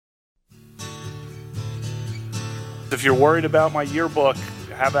If you're worried about my yearbook,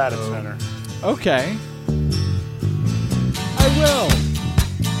 have at it, Senator. Okay. I will.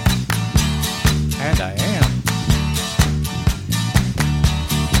 And I am.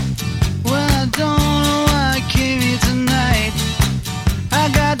 Well, I don't know why I came here tonight.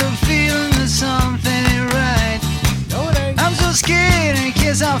 I got the feeling that something ain't right. No, it ain't. I'm so scared in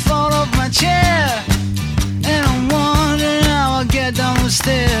case I fall off my chair. And I'm wondering how I'll get down the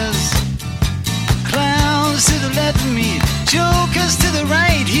stairs. Clowns to the left of me, jokers to the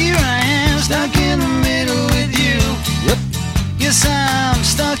right. Here I am, stuck in the middle with you. Yep. Yes, I'm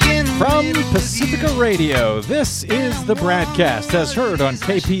stuck in the From middle Pacifica with you. Radio, this is the BradCast, as heard on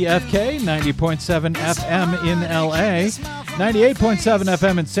KPFK 90.7 FM in LA, 98.7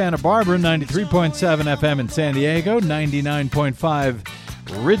 FM in Santa Barbara, 93.7 FM in San Diego, 99.5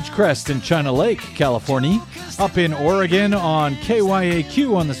 Ridgecrest in China Lake, California, up in Oregon on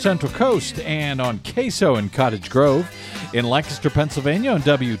KYAQ on the Central Coast, and on Queso in Cottage Grove, in Lancaster, Pennsylvania on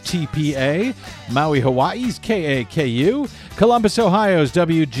WTPA, Maui, Hawaii's KAKU, Columbus, Ohio's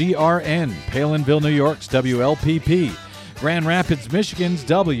WGRN, Palinville, New York's WLPP, Grand Rapids, Michigan's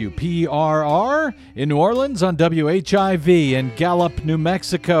WPRR, in New Orleans on WHIV, in Gallup, New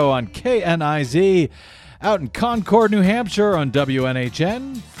Mexico on KNIZ, out in Concord, New Hampshire on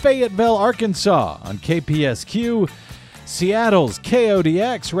WNHN, Fayetteville, Arkansas on KPSQ, Seattle's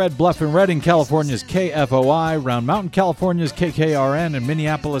KODX, Red Bluff and Redding, California's KFOI, Round Mountain, California's KKRN, and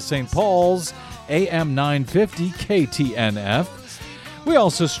Minneapolis, St. Paul's AM 950 KTNF. We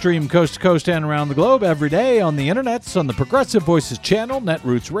also stream coast to coast and around the globe every day on the internets, on the Progressive Voices channel,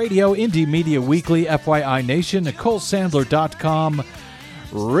 Netroots Radio, Indie Media Weekly, FYI Nation, NicoleSandler.com,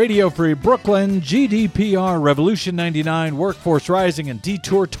 Radio Free Brooklyn, GDPR, Revolution 99, Workforce Rising, and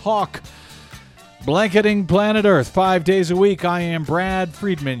Detour Talk. Blanketing planet Earth 5 days a week. I am Brad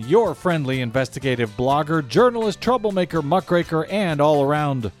Friedman, your friendly investigative blogger, journalist, troublemaker, muckraker, and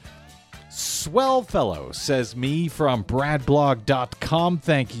all-around swell fellow, says me from bradblog.com.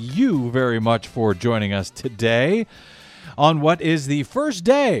 Thank you very much for joining us today on what is the first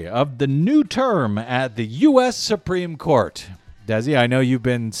day of the new term at the U.S. Supreme Court. Desi, I know you've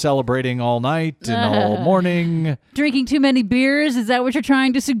been celebrating all night and all morning. Drinking too many beers? Is that what you're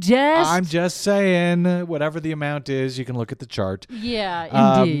trying to suggest? I'm just saying, whatever the amount is, you can look at the chart.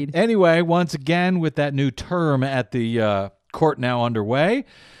 Yeah, indeed. Anyway, once again, with that new term at the court now underway,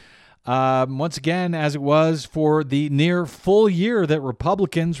 once again, as it was for the near full year that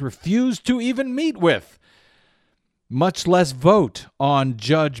Republicans refused to even meet with, much less vote on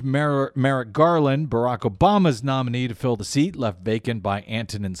Judge Merrick Garland, Barack Obama's nominee to fill the seat left vacant by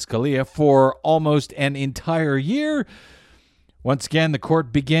Antonin Scalia for almost an entire year. Once again, the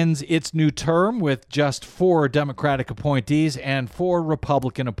court begins its new term with just 4 Democratic appointees and 4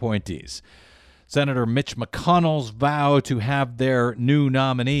 Republican appointees. Senator Mitch McConnell's vow to have their new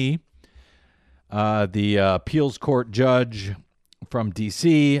nominee, the appeals court judge from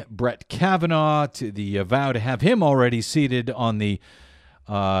D.C., Brett Kavanaugh, to the vow to have him already seated on the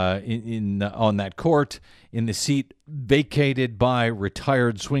on that court in the seat vacated by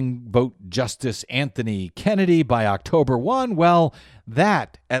retired swing vote Justice Anthony Kennedy by October 1. Well,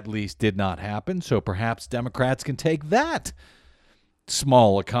 that at least did not happen, so perhaps Democrats can take that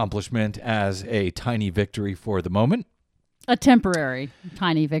small accomplishment as a tiny victory for the moment. A temporary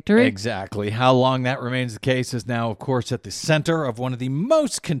tiny victory. Exactly. How long that remains the case is now, of course, at the center of one of the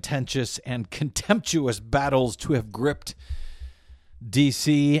most contentious and contemptuous battles to have gripped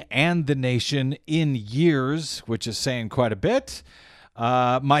D.C. and the nation in years, which is saying quite a bit.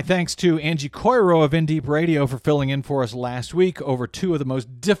 My thanks to Angie Coiro of In Deep Radio for filling in for us last week over 2 of the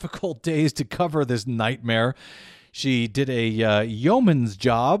most difficult days to cover this nightmare. She did a yeoman's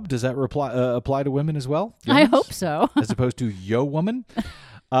job. Does that apply to women as well? I hope so. As opposed to yo woman.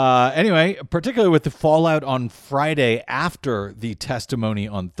 Anyway, particularly with the fallout on Friday after the testimony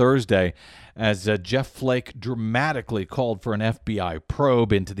on Thursday, as Jeff Flake dramatically called for an FBI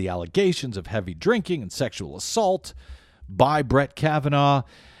probe into the allegations of heavy drinking and sexual assault by Brett Kavanaugh.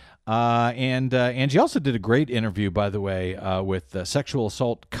 And Angie also did a great interview, by the way, with a sexual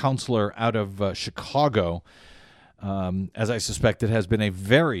assault counselor out of Chicago. As I suspect, it has been a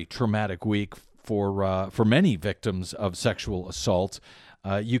very traumatic week for many victims of sexual assault.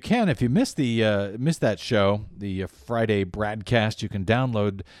 You can, if you missed that show, the Friday BradCast, you can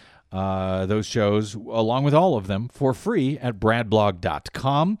download those shows along with all of them for free at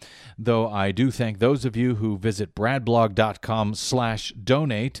bradblog.com. Though I do thank those of you who visit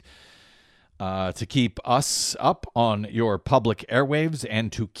bradblog.com/donate to keep us up on your public airwaves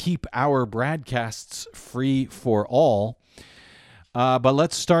and to keep our broadcasts free for all. But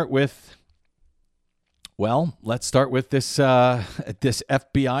let's start with Well, let's start with this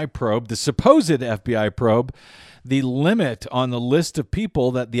FBI probe, the supposed FBI probe. The limit on the list of people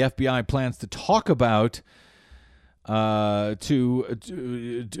that the FBI plans to talk about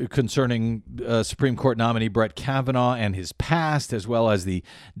concerning Supreme Court nominee Brett Kavanaugh and his past, as well as the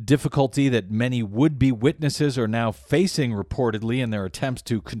difficulty that many would-be witnesses are now facing reportedly in their attempts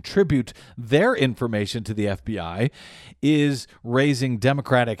to contribute their information to the FBI, is raising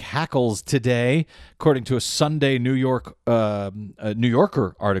Democratic hackles today. According to a Sunday New Yorker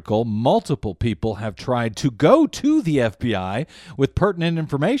article, multiple people have tried to go to the FBI with pertinent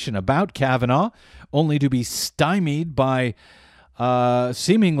information about Kavanaugh, only to be stymied by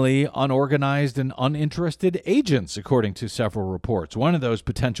seemingly unorganized and uninterested agents, according to several reports. One of those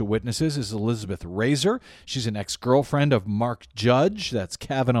potential witnesses is Elizabeth Razor. She's an ex-girlfriend of Mark Judge. That's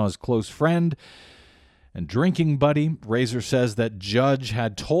Kavanaugh's close friend and drinking buddy. Razor says that Judge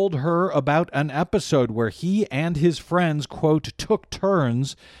had told her about an episode where he and his friends, quote, took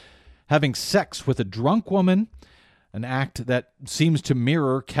turns having sex with a drunk woman, an act that seems to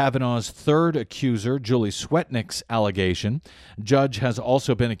mirror Kavanaugh's third accuser, Julie Swetnick's allegation. Judge has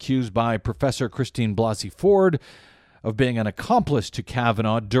also been accused by Professor Christine Blasey Ford of being an accomplice to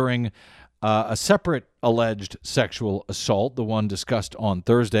Kavanaugh during a separate alleged sexual assault, the one discussed on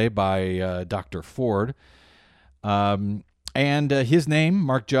Thursday by Dr. Ford. And his name,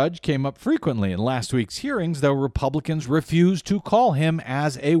 Mark Judge, came up frequently in last week's hearings, though Republicans refused to call him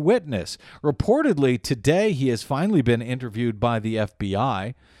as a witness. Reportedly, today he has finally been interviewed by the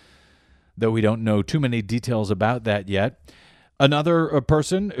FBI, though we don't know too many details about that yet. Another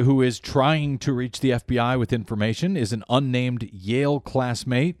person who is trying to reach the FBI with information is an unnamed Yale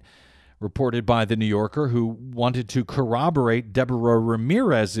classmate, reported by The New Yorker, who wanted to corroborate Deborah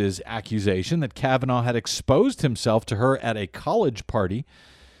Ramirez's accusation that Kavanaugh had exposed himself to her at a college party.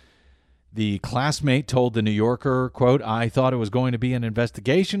 The classmate told The New Yorker, quote, "I thought it was going to be an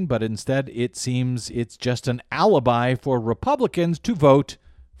investigation, but instead it seems it's just an alibi for Republicans to vote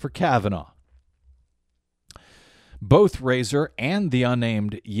for Kavanaugh." Both Razor and the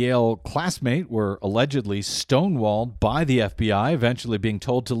unnamed Yale classmate were allegedly stonewalled by the FBI, eventually being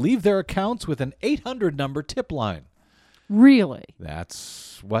told to leave their accounts with an 800-number tip line. Really?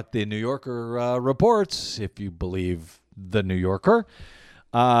 That's what the New Yorker reports, if you believe the New Yorker.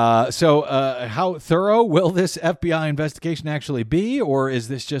 So how thorough will this FBI investigation actually be, or is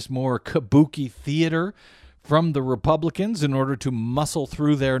this just more kabuki theater from the Republicans in order to muscle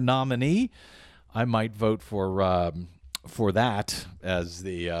through their nominee? I might vote for that as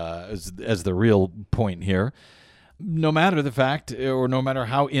the real point here. No matter the fact, or no matter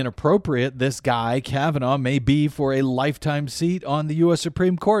how inappropriate this guy Kavanaugh may be for a lifetime seat on the U.S.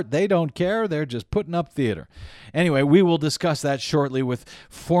 Supreme Court, they don't care. They're just putting up theater. Anyway, we will discuss that shortly with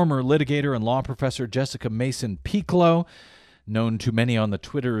former litigator and law professor Jessica Mason Pieklo, known to many on the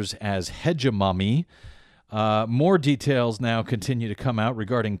Twitters as Hegemommy. More details now continue to come out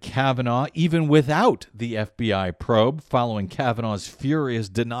regarding Kavanaugh, even without the FBI probe, following Kavanaugh's furious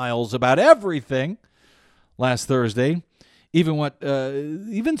denials about everything last Thursday,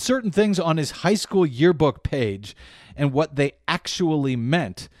 even certain things on his high school yearbook page and what they actually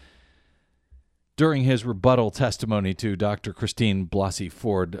meant during his rebuttal testimony to Dr. Christine Blasey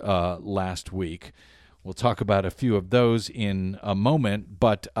Ford last week. We'll talk about a few of those in a moment,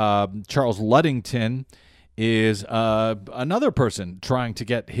 but Charles Ludington is another person trying to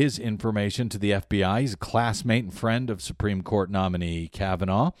get his information to the FBI. He's a classmate and friend of Supreme Court nominee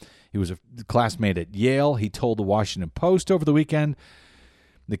Kavanaugh. He was a classmate at Yale. He told the Washington Post over the weekend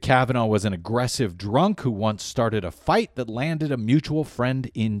that Kavanaugh was an aggressive drunk who once started a fight that landed a mutual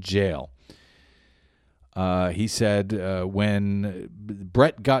friend in jail. He said when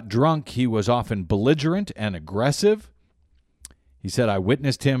Brett got drunk, he was often belligerent and aggressive. He said, "I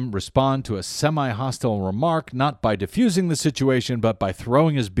witnessed him respond to a semi-hostile remark, not by diffusing the situation, but by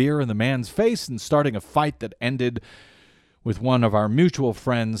throwing his beer in the man's face and starting a fight that ended with one of our mutual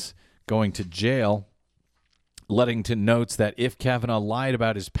friends going to jail." Ludington notes that if Kavanaugh lied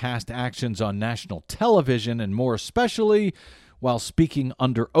about his past actions on national television, and more especially while speaking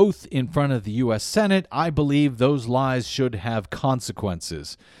under oath in front of the U.S. Senate, I believe those lies should have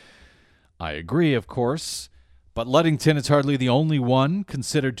consequences. I agree, of course. But Ludington is hardly the only one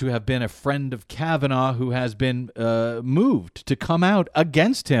considered to have been a friend of Kavanaugh who has been moved to come out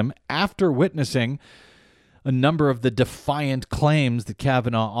against him after witnessing a number of the defiant claims that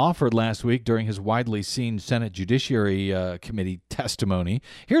Kavanaugh offered last week during his widely seen Senate Judiciary Committee testimony.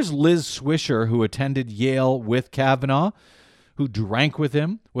 Here's Liz Swisher, who attended Yale with Kavanaugh, who drank with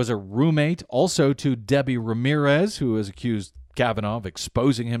him, was a roommate also to Debbie Ramirez, who was accused Kavanaugh of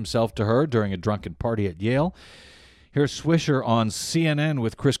exposing himself to her during a drunken party at Yale. Here's Swisher on CNN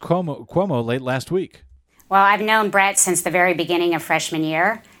with Chris Cuomo late last week. Well, I've known Brett since the very beginning of freshman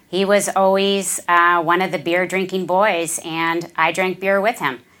year. He was always one of the beer drinking boys, and I drank beer with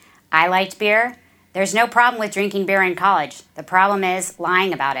him. I liked beer. There's no problem with drinking beer in college. The problem is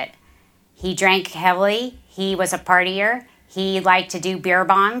lying about it. He drank heavily. He was a partier. He liked to do beer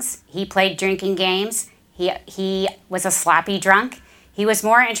bongs. He played drinking games. He was a sloppy drunk. He was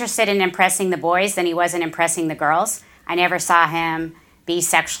more interested in impressing the boys than he was in impressing the girls. I never saw him be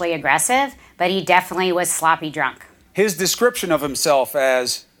sexually aggressive, but he definitely was sloppy drunk. His description of himself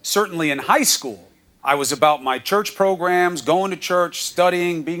as, certainly in high school, I was about my church programs, going to church,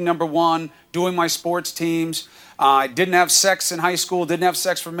 studying, being number one, doing my sports teams. I didn't have sex in high school, didn't have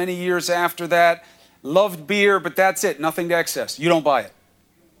sex for many years after that. Loved beer, but that's it, nothing to excess. You don't buy it?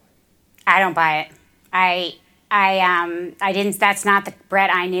 I don't buy it. I didn't. That's not the Brett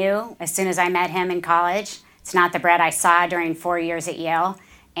I knew as soon as I met him in college. It's not the Brett I saw during 4 years at Yale,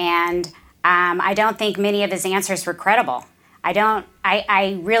 and I don't think many of his answers were credible.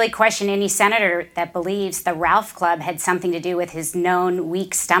 I really question any senator that believes the Ralph Club had something to do with his known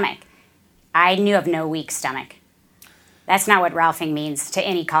weak stomach. I knew of no weak stomach. That's not what Ralphing means to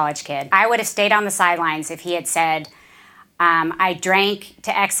any college kid. I would have stayed on the sidelines if he had said, I drank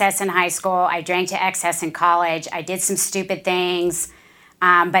to excess in high school, I drank to excess in college, I did some stupid things,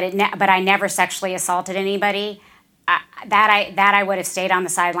 but I never sexually assaulted anybody. That I would have stayed on the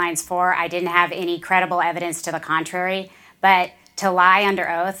sidelines for. I didn't have any credible evidence to the contrary. But to lie under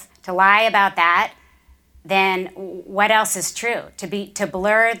oath, to lie about that, then what else is true? To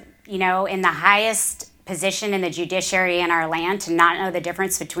blur, in the highest position in the judiciary in our land, to not know the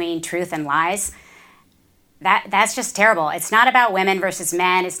difference between truth and lies. That's just terrible. It's not about women versus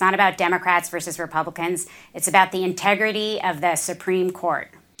men. It's not about Democrats versus Republicans. It's about the integrity of the Supreme Court.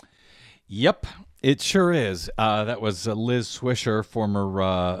 Yep, it sure is. That was Liz Swisher,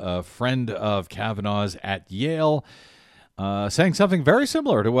 former friend of Kavanaugh's at Yale, saying something very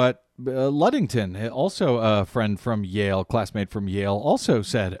similar to what Ludington, also a friend from Yale, classmate from Yale, also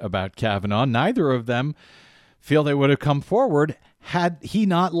said about Kavanaugh. Neither of them feel they would have come forward had he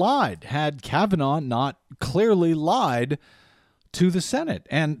not lied, had Kavanaugh not clearly lied to the Senate.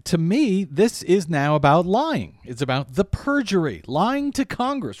 And to me, this is now about lying. It's about the perjury, lying to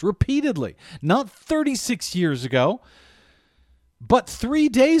Congress repeatedly, not 36 years ago, but 3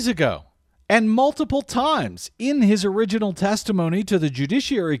 days ago, and multiple times in his original testimony to the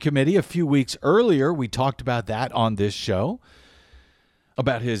Judiciary Committee a few weeks earlier. We talked about that on this show,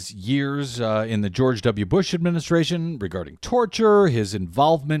 about his years in the George W. Bush administration regarding torture, his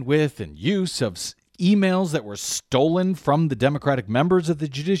involvement with and use of emails that were stolen from the Democratic members of the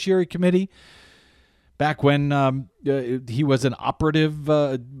Judiciary Committee back when he was an operative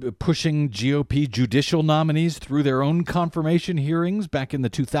pushing GOP judicial nominees through their own confirmation hearings back in the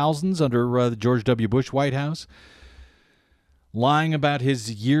 2000s under the George W. Bush White House. Lying about his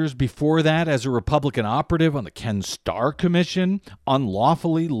years before that as a Republican operative on the Ken Starr Commission,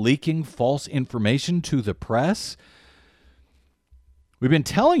 unlawfully leaking false information to the press. We've been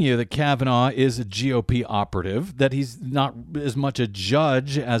telling you that Kavanaugh is a GOP operative, that he's not as much a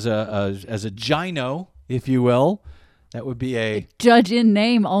judge as a gyno, if you will. That would be a judge in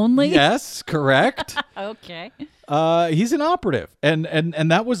name only. Yes, correct. Okay. He's an operative, and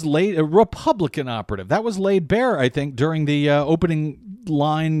that was laid, a Republican operative. That was laid bare, I think, during the opening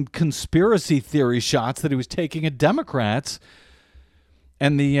line conspiracy theory shots that he was taking at Democrats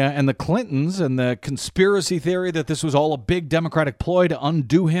and the Clintons, and the conspiracy theory that this was all a big Democratic ploy to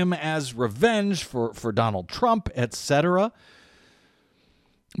undo him as revenge for Donald Trump, etc.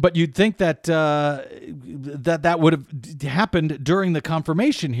 But you'd think that that would have happened during the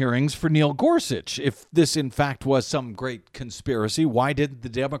confirmation hearings for Neil Gorsuch. If this, in fact, was some great conspiracy, why didn't the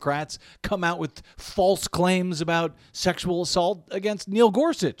Democrats come out with false claims about sexual assault against Neil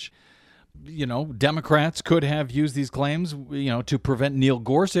Gorsuch? Democrats could have used these claims, to prevent Neil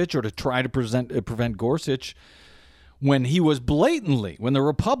Gorsuch or to try to prevent Gorsuch when the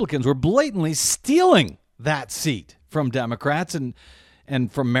Republicans were blatantly stealing that seat from Democrats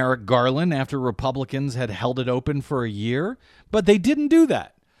and from Merrick Garland after Republicans had held it open for a year. But they didn't do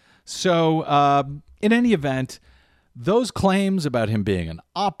that. So in any event, those claims about him being an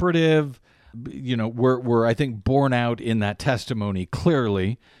operative, were I think, borne out in that testimony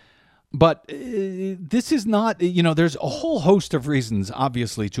clearly. But this is not, there's a whole host of reasons,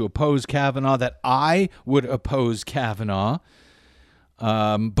 obviously, to oppose Kavanaugh, that I would oppose Kavanaugh.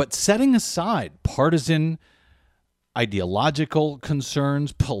 But setting aside partisan ideological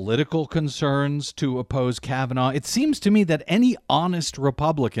concerns, political concerns to oppose Kavanaugh. It seems to me that any honest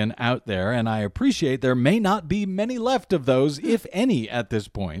Republican out there, and I appreciate there may not be many left of those, if any, at this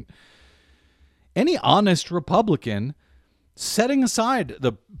point, any honest Republican, setting aside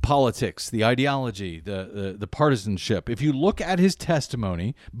the politics, the ideology, the partisanship, if you look at his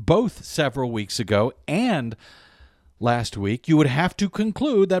testimony, both several weeks ago and last week, you would have to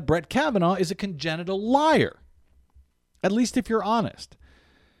conclude that Brett Kavanaugh is a congenital liar. At least if you're honest.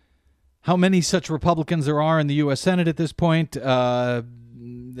 How many such Republicans there are in the U.S. Senate at this point, that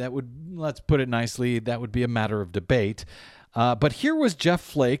would, let's put it nicely, that would be a matter of debate. But here was Jeff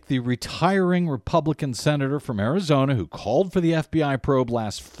Flake, the retiring Republican senator from Arizona who called for the FBI probe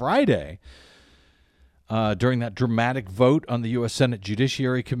last Friday during that dramatic vote on the U.S. Senate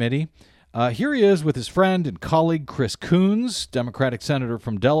Judiciary Committee. Here he is with his friend and colleague Chris Coons, Democratic senator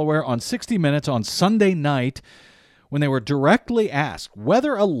from Delaware, on 60 Minutes on Sunday night when they were directly asked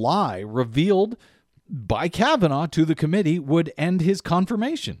whether a lie revealed by Kavanaugh to the committee would end his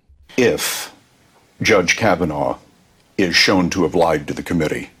confirmation. If Judge Kavanaugh is shown to have lied to the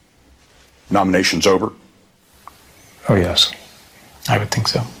committee, nomination's over? Oh, yes. I would think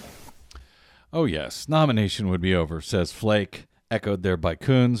so. Oh, yes. Nomination would be over, says Flake, echoed there by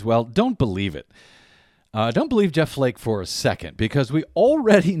Coons. Well, don't believe it. Don't believe Jeff Flake for a second, because we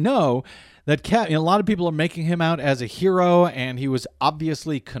already know that a lot of people are making him out as a hero, and he was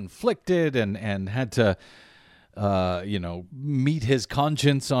obviously conflicted and had to, meet his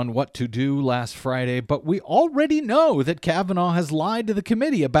conscience on what to do last Friday. But we already know that Kavanaugh has lied to the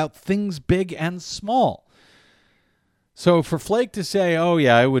committee about things big and small. So for Flake to say, oh,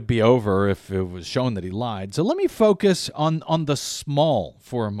 yeah, it would be over if it was shown that he lied. So let me focus on the small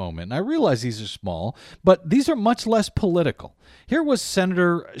for a moment. And I realize these are small, but these are much less political. Here was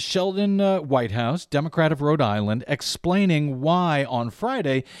Senator Sheldon Whitehouse, Democrat of Rhode Island, explaining why on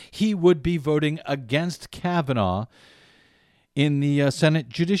Friday he would be voting against Kavanaugh in the Senate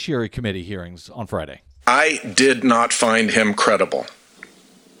Judiciary Committee hearings on Friday. I did not find him credible.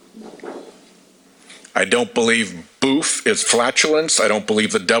 I don't believe boof is flatulence. I don't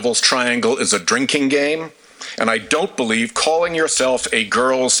believe the devil's triangle is a drinking game. And I don't believe calling yourself a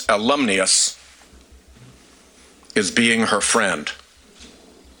girl's alumnus is being her friend.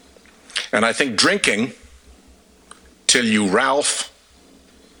 And I think drinking till you Ralph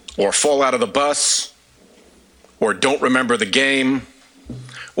or fall out of the bus or don't remember the game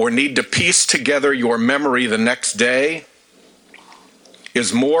or need to piece together your memory the next day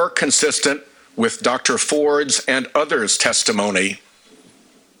is more consistent with Dr. Ford's and others' testimony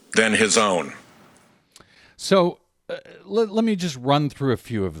than his own. So let me just run through a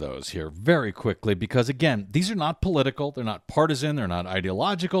few of those here very quickly, because, again, these are not political, they're not partisan, they're not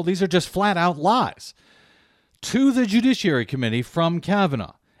ideological. These are just flat-out lies to the Judiciary Committee from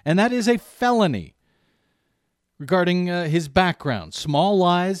Kavanaugh, and that is a felony regarding his background. Small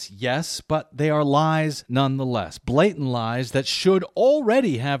lies, yes, but they are lies nonetheless. Blatant lies that should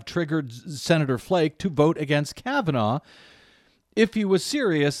already have triggered Senator Flake to vote against Kavanaugh if he was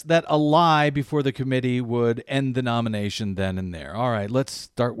serious that a lie before the committee would end the nomination then and there. All right, let's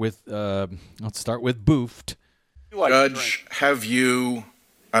start with boofed. Judge, have you,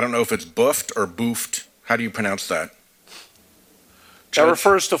 I don't know if it's boofed or boofed. How do you pronounce that? That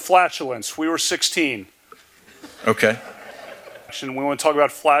refers to flatulence. We were 16. Okay. And we want to talk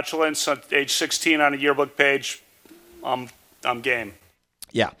about flatulence at age 16 on a yearbook page. I'm game.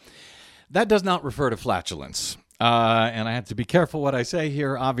 Yeah, that does not refer to flatulence. And I have to be careful what I say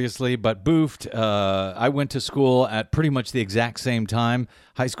here, obviously, but boofed, I went to school at pretty much the exact same time,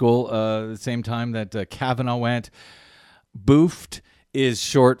 high school, the same time that Kavanaugh went. Boofed is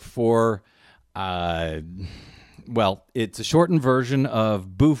short for, it's a shortened version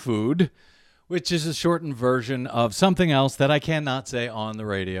of boo food, which is a shortened version of something else that I cannot say on the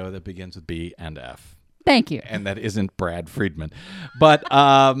radio that begins with B and F. Thank you. And that isn't Brad Friedman. But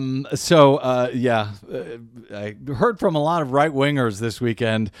I heard from a lot of right-wingers this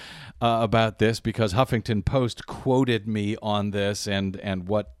weekend about this, because Huffington Post quoted me on this and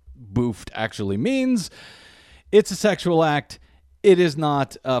what boofed actually means. It's a sexual act. It is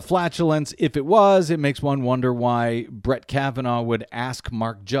not flatulence. If it was, it makes one wonder why Brett Kavanaugh would ask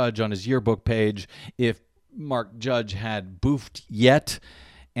Mark Judge on his yearbook page if Mark Judge had boofed yet,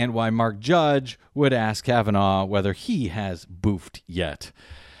 and why Mark Judge would ask Kavanaugh whether he has boofed yet.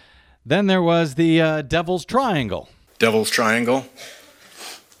 Then there was the Devil's Triangle. Devil's Triangle?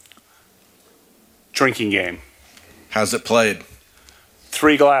 Drinking game. How's it played?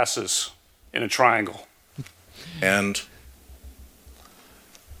 3 glasses in a triangle. And?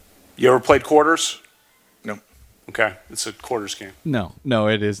 You ever played quarters? No. Okay, it's a quarters game. No,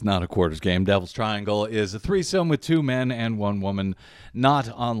 it is not a quarters game. Devil's Triangle is a threesome with 2 men and 1 woman, not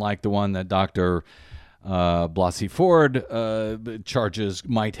unlike the one that Dr. Blasey Ford charges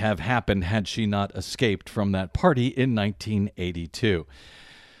might have happened had she not escaped from that party in 1982.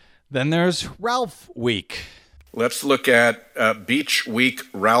 Then there's Ralph Week. Let's look at Beach Week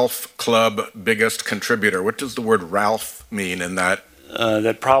Ralph Club biggest contributor. What does the word Ralph mean in that?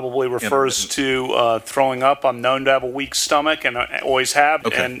 That probably refers to throwing up. I'm known to have a weak stomach, and I always have.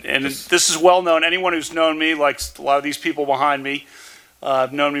 Okay. And this is well known. Anyone who's known me, like a lot of these people behind me,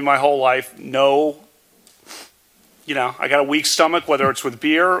 have known me my whole life, know, I got a weak stomach, whether it's with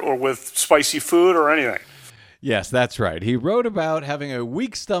beer or with spicy food or anything. Yes, that's right. He wrote about having a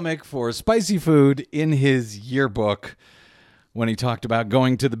weak stomach for spicy food in his yearbook when he talked about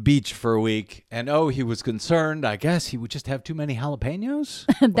going to the beach for a week. And, he was concerned. I guess he would just have too many jalapenos.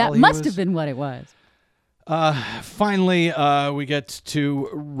 That must have been what it was. Finally, we get to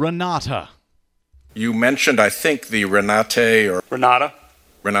Renata. You mentioned, I think, the Renata.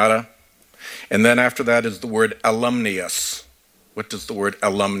 And then after that is the word alumnius. What does the word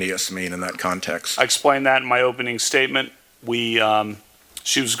alumnius mean in that context? I explained that in my opening statement. She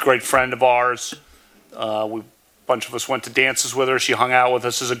was a great friend of ours. A bunch of us went to dances with her. She hung out with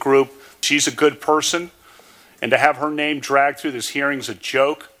us as a group. She's a good person. And to have her name dragged through this hearing is a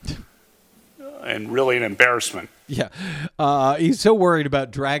joke and really an embarrassment. Yeah. He's so worried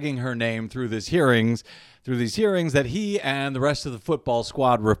about dragging her name through these hearings that he and the rest of the football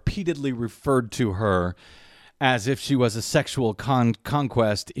squad repeatedly referred to her as if she was a sexual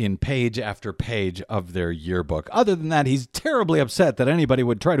conquest in page after page of their yearbook. Other than that, he's terribly upset that anybody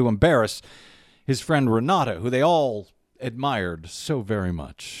would try to embarrass his friend Renata, who they all admired so very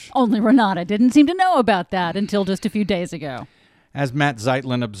much. Only Renata didn't seem to know about that until just a few days ago. As Matt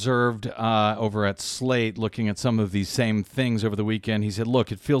Zeitlin observed over at Slate, looking at some of these same things over the weekend, he said,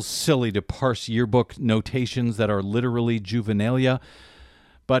 look, it feels silly to parse yearbook notations that are literally juvenilia.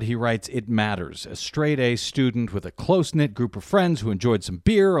 But he writes, it matters. A straight-A student with a close-knit group of friends who enjoyed some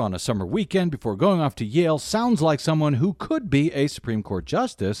beer on a summer weekend before going off to Yale sounds like someone who could be a Supreme Court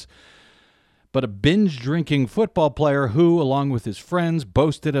justice. But a binge-drinking football player who, along with his friends,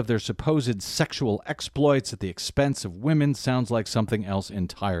 boasted of their supposed sexual exploits at the expense of women sounds like something else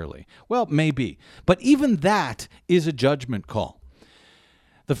entirely. Well, maybe. But even that is a judgment call.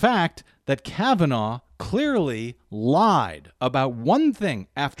 The fact that Kavanaugh clearly lied about one thing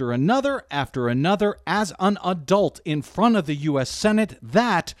after another as an adult in front of the U.S. Senate,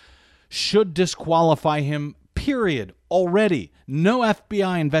 that should disqualify him, period, already. No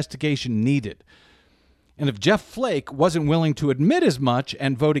FBI investigation needed. And if Jeff Flake wasn't willing to admit as much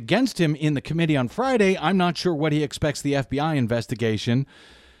and vote against him in the committee on Friday, I'm not sure what he expects the FBI investigation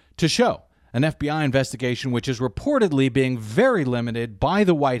to show. An FBI investigation which is reportedly being very limited by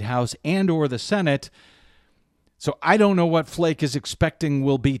the White House and or the Senate. So I don't know what Flake is expecting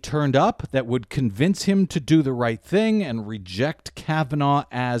will be turned up that would convince him to do the right thing and reject Kavanaugh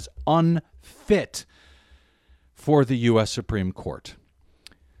as unfit for the U.S. Supreme Court.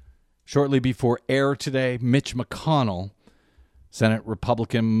 Shortly before air today, Mitch McConnell, Senate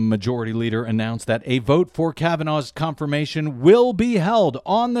Republican Majority Leader, announced that a vote for Kavanaugh's confirmation will be held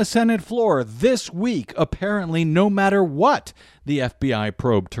on the Senate floor this week, apparently no matter what the FBI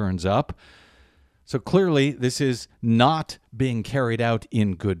probe turns up. So clearly this is not being carried out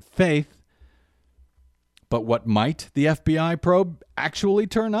in good faith. But what might the FBI probe actually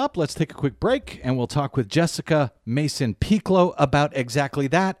turn up? Let's take a quick break, and we'll talk with Jessica Mason Pieklo about exactly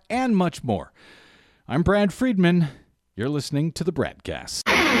that and much more. I'm Brad Friedman. You're listening to the BradCast.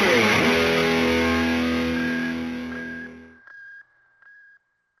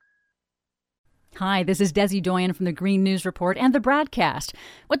 Hi, this is Desi Doyen from the Green News Report and the BradCast.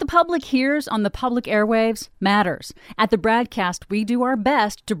 What the public hears on the public airwaves matters. At the BradCast, we do our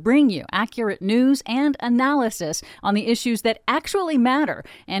best to bring you accurate news and analysis on the issues that actually matter,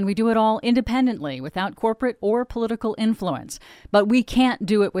 and we do it all independently, without corporate or political influence. But we can't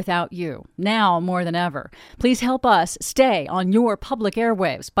do it without you, now more than ever. Please help us stay on your public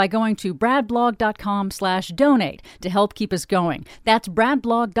airwaves by going to bradblog.com/donate to help keep us going. That's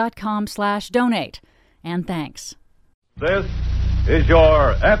bradblog.com/donate. And thanks. This is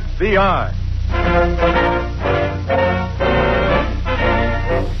your FBI.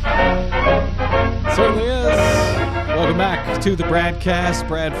 Certainly is. Welcome back to the BradCast.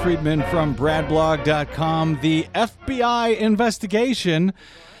 Brad Friedman from bradblog.com. The FBI investigation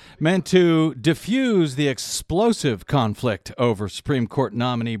meant to diffuse the explosive conflict over Supreme Court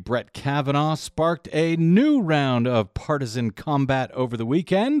nominee Brett Kavanaugh sparked a new round of partisan combat over the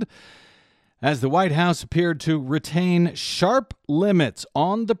weekend as the White House appeared to retain sharp limits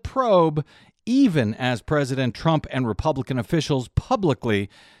on the probe, even as President Trump and Republican officials publicly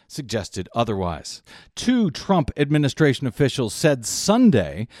suggested otherwise. 2 Trump administration officials said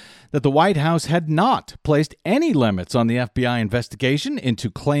Sunday that the White House had not placed any limits on the FBI investigation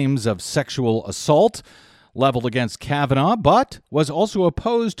into claims of sexual assault leveled against Kavanaugh, but was also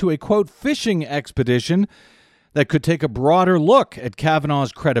opposed to a, quote, fishing expedition that could take a broader look at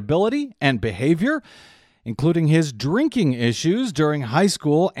Kavanaugh's credibility and behavior, including his drinking issues during high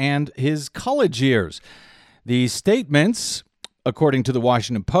school and his college years. The statements, according to the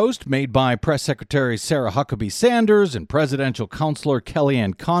Washington Post, made by Press Secretary Sarah Huckabee Sanders and presidential counselor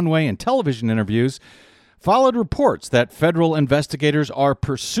Kellyanne Conway in television interviews, followed reports that federal investigators are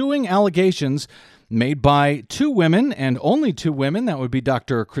pursuing allegations made by 2 women, and only 2 women, that would be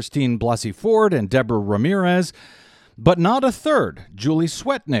Dr. Christine Blasey Ford and Deborah Ramirez, but not a third, Julie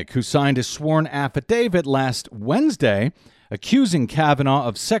Swetnick, who signed a sworn affidavit last Wednesday accusing Kavanaugh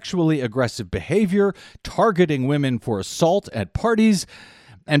of sexually aggressive behavior, targeting women for assault at parties,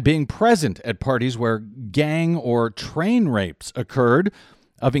 and being present at parties where gang or train rapes occurred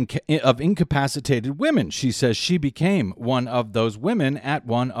of incapacitated women. She says she became one of those women at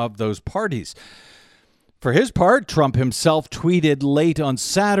one of those parties. For his part, Trump himself tweeted late on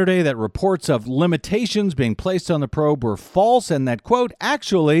Saturday that reports of limitations being placed on the probe were false and that, quote,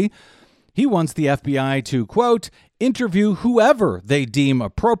 actually, he wants the FBI to, quote, interview whoever they deem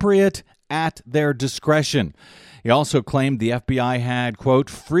appropriate at their discretion. He also claimed the FBI had, quote,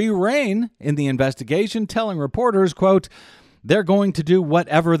 free rein in the investigation, telling reporters, quote, they're going to do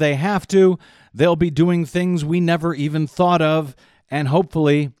whatever they have to. They'll be doing things we never even thought of. And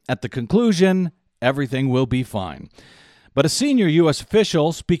hopefully, at the conclusion, everything will be fine. But a senior U.S.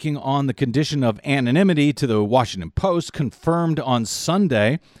 official speaking on the condition of anonymity to the Washington Post confirmed on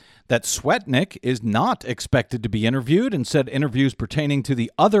Sunday that Swetnick is not expected to be interviewed and said interviews pertaining to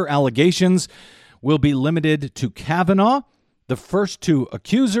the other allegations will be limited to Kavanaugh, the first 2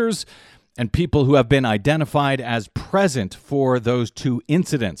 accusers, and people who have been identified as present for those 2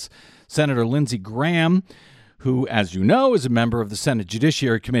 incidents. Senator Lindsey Graham, who, as you know, is a member of the Senate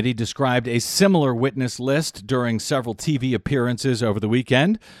Judiciary Committee, described a similar witness list during several TV appearances over the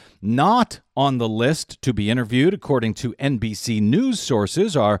weekend. Not on the list to be interviewed, according to NBC News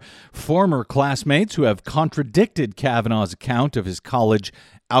sources, are former classmates who have contradicted Kavanaugh's account of his college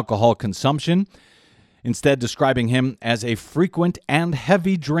alcohol consumption, instead describing him as a frequent and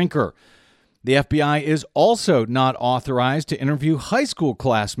heavy drinker. The FBI is also not authorized to interview high school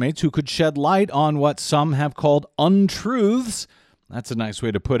classmates who could shed light on what some have called untruths. That's a nice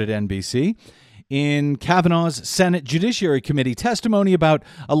way to put it, NBC. In Kavanaugh's Senate Judiciary Committee testimony about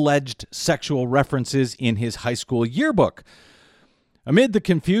alleged sexual references in his high school yearbook. Amid the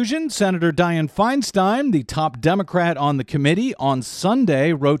confusion, Senator Dianne Feinstein, the top Democrat on the committee, on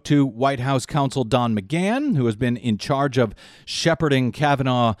Sunday wrote to White House counsel Don McGahn, who has been in charge of shepherding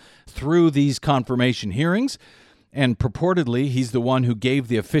Kavanaugh through these confirmation hearings, and purportedly he's the one who gave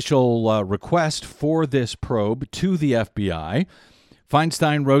the official request for this probe to the FBI.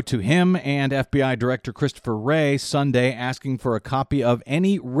 Feinstein wrote to him and FBI Director Christopher Wray Sunday asking for a copy of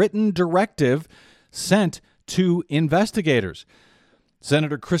any written directive sent to investigators.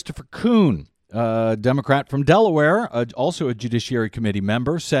 Senator Christopher Coon, a Democrat from Delaware, also a Judiciary Committee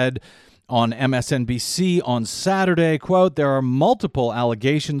member, said on MSNBC on Saturday, quote, there are multiple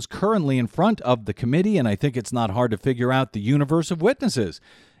allegations currently in front of the committee, and I think it's not hard to figure out the universe of witnesses.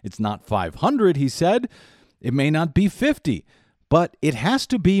 It's not 500, he said. It may not be 50, but it has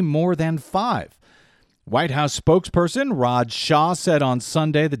to be more than 5. White House spokesperson Raj Shah said on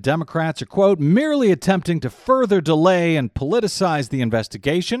Sunday the Democrats are, quote, merely attempting to further delay and politicize the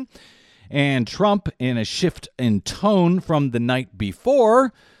investigation. And Trump, in a shift in tone from the night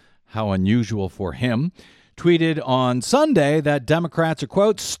before, how unusual for him, tweeted on Sunday that Democrats are,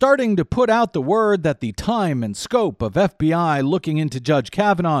 quote, starting to put out the word that the time and scope of FBI looking into Judge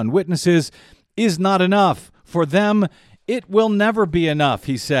Kavanaugh and witnesses is not enough. For them, it will never be enough,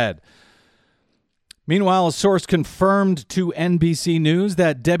 he said. Meanwhile, a source confirmed to NBC News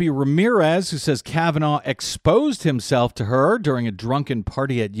that Debbie Ramirez, who says Kavanaugh exposed himself to her during a drunken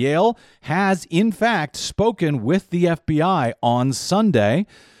party at Yale, has in fact spoken with the FBI on Sunday,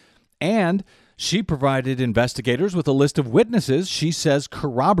 and she provided investigators with a list of witnesses she says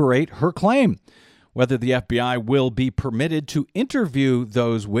corroborate her claim. Whether the FBI will be permitted to interview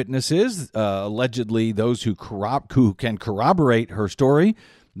those witnesses, allegedly those who can corroborate her story,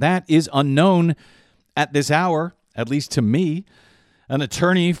 that is unknown at this hour, at least to me. An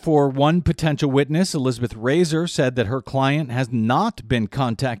attorney for one potential witness, Elizabeth Razor, said that her client has not been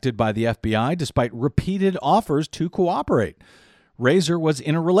contacted by the FBI despite repeated offers to cooperate. Razor was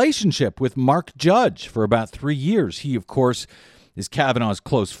in a relationship with Mark Judge for about 3 years. He, of course, is Kavanaugh's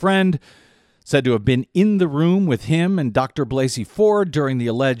close friend, said to have been in the room with him and Dr. Blasey Ford during the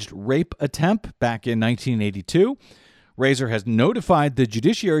alleged rape attempt back in 1982. Razor has notified the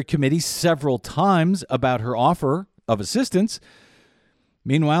Judiciary Committee several times about her offer of assistance.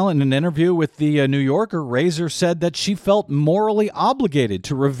 Meanwhile, in an interview with the New Yorker, Razor said that she felt morally obligated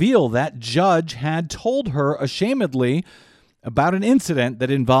to reveal that Judge had told her ashamedly about an incident that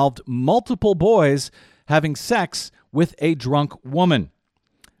involved multiple boys having sex with a drunk woman.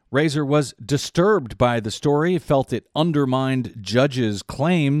 Razor was disturbed by the story, felt it undermined Judge's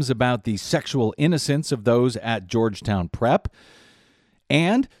claims about the sexual innocence of those at Georgetown Prep.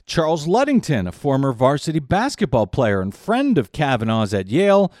 And Charles Ludington, a former varsity basketball player and friend of Kavanaugh's at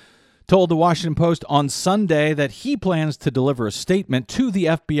Yale, told the Washington Post on Sunday that he plans to deliver a statement to the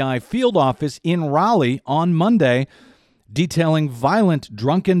FBI field office in Raleigh on Monday, detailing violent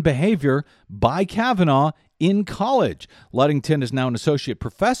drunken behavior by Kavanaugh in college. Ludington is now an associate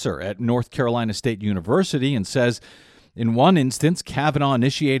professor at North Carolina State University and says in one instance, Kavanaugh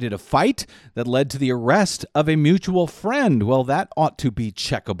initiated a fight that led to the arrest of a mutual friend. Well, that ought to be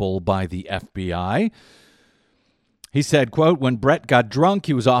checkable by the FBI. He said, quote, "When Brett got drunk,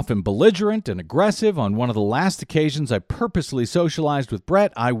 he was often belligerent and aggressive. On one of the last occasions I purposely socialized with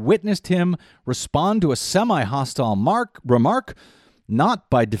Brett, I witnessed him respond to a semi-hostile remark, not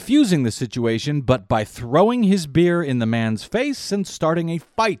by diffusing the situation, but by throwing his beer in the man's face and starting a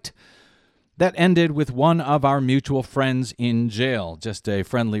fight. That ended with one of our mutual friends in jail." Just a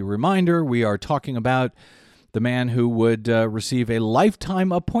friendly reminder, we are talking about the man who would receive a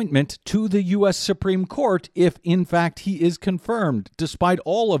lifetime appointment to the U.S. Supreme Court if, in fact, he is confirmed, despite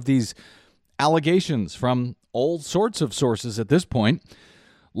all of these allegations from all sorts of sources at this point.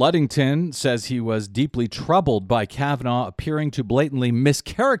 Ludington says he was deeply troubled by Kavanaugh appearing to blatantly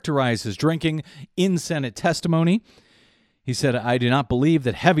mischaracterize his drinking in Senate testimony. He said, "I do not believe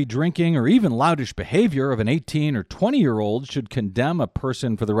that heavy drinking or even loutish behavior of an 18 or 20-year-old should condemn a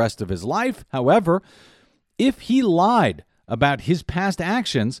person for the rest of his life. However, if he lied about his past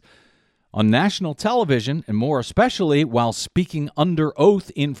actions on national television, and more especially while speaking under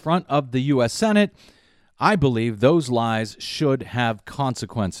oath in front of the U.S. Senate, I believe those lies should have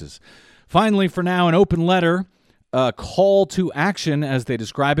consequences." Finally, for now, an open letter, a call to action, as they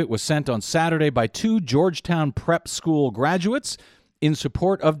describe it, was sent on Saturday by 2 Georgetown Prep School graduates in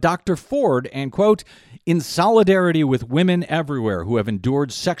support of Dr. Ford and, quote, "in solidarity with women everywhere who have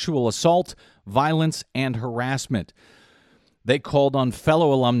endured sexual assault, violence, and harassment." They called on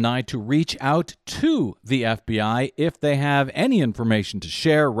fellow alumni to reach out to the FBI if they have any information to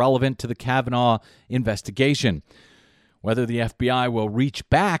share relevant to the Kavanaugh investigation. Whether the FBI will reach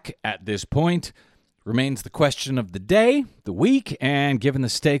back at this point remains the question of the day, the week, and given the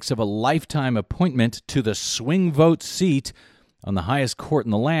stakes of a lifetime appointment to the swing vote seat on the highest court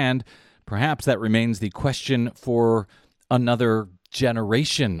in the land, perhaps that remains the question for another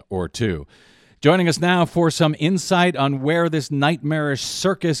generation or two. Joining us now for some insight on where this nightmarish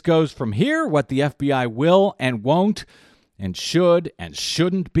circus goes from here, what the FBI will and won't and should and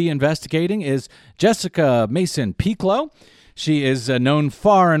shouldn't be investigating, is Jessica Mason Pieklo. She is known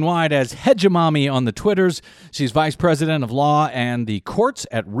far and wide as Hegemommy on the Twitters. She's vice president of law and the courts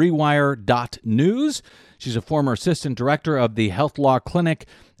at Rewire.News. She's a former assistant director of the Health Law Clinic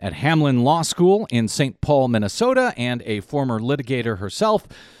at Hamlin Law School in St. Paul, Minnesota, and a former litigator herself.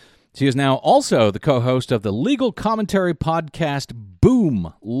 She is now also the co-host of the legal commentary podcast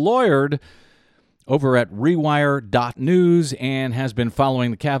Boom Lawyered over at Rewire.News, and has been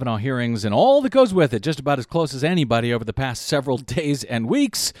following the Kavanaugh hearings and all that goes with it just about as close as anybody over the past several days and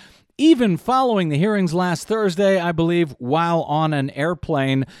weeks, even following the hearings last Thursday, I believe, while on an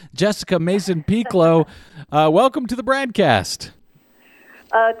airplane. Jessica Mason Pieklo, welcome to the BradCast.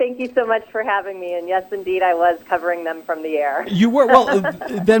 Thank you so much for having me. And yes, indeed, I was covering them from the air. You were? Well,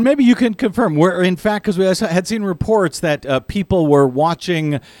 then maybe you can confirm. In fact, because we had seen reports that people were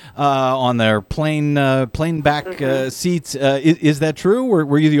watching on their plane back seats. Is that true?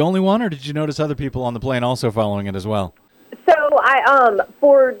 Were you the only one, or did you notice other people on the plane also following it as well? So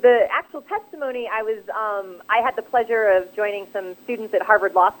for the actual testimony, I had the pleasure of joining some students at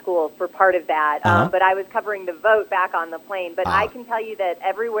Harvard Law School for part of that, but I was covering the vote back on the plane. But I can tell you that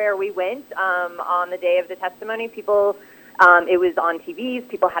everywhere we went on the day of the testimony, people, it was on TVs,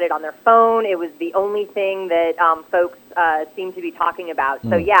 people had it on their phone. It was the only thing that folks seemed to be talking about.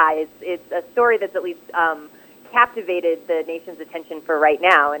 So yeah, it's a story that's at least captivated the nation's attention for right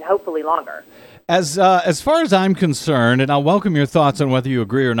now and hopefully longer. As far as I'm concerned, and I'll welcome your thoughts on whether you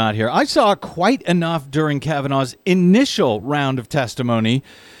agree or not here, I saw quite enough during Kavanaugh's initial round of testimony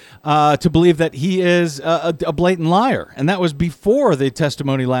to believe that he is a blatant liar. And that was before the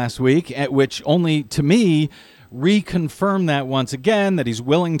testimony last week, at which only, to me, reconfirmed that once again, that he's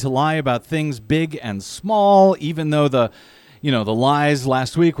willing to lie about things big and small, even though the lies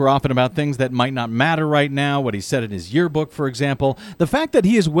last week were often about things that might not matter right now, what he said in his yearbook, for example. The fact that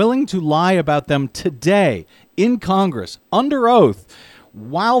he is willing to lie about them today in Congress, under oath,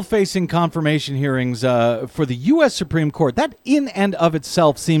 while facing confirmation hearings for the U.S. Supreme Court, that in and of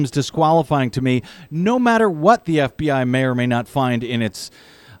itself seems disqualifying to me, no matter what the FBI may or may not find in its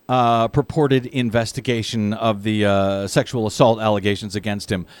purported investigation of the sexual assault allegations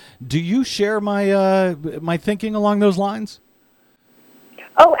against him. Do you share my thinking along those lines?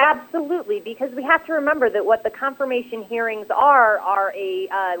 Oh, absolutely, because we have to remember that what the confirmation hearings are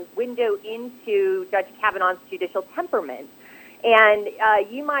a window into Judge Kavanaugh's judicial temperament. And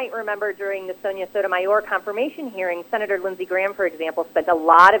you might remember during the Sonia Sotomayor confirmation hearing, Senator Lindsey Graham, for example, spent a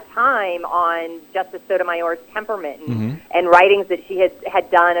lot of time on Justice Sotomayor's temperament and writings that she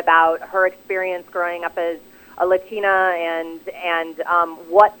had done about her experience growing up as a Latina and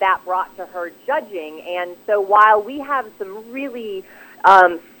what that brought to her judging. And so while we have some really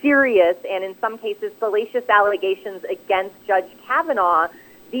serious and in some cases salacious allegations against Judge Kavanaugh,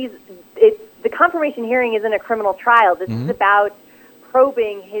 the confirmation hearing isn't a criminal trial. This is about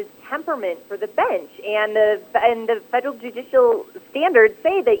probing his temperament for the bench, and the federal judicial standards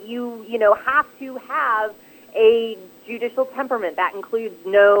say that you have to have a judicial temperament. That includes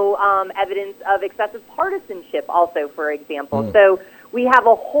no evidence of excessive partisanship, also, for example. So we have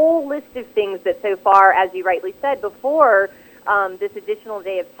a whole list of things that so far, as you rightly said before, this additional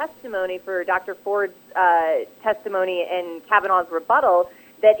day of testimony for Dr. Ford's testimony and Kavanaugh's rebuttal,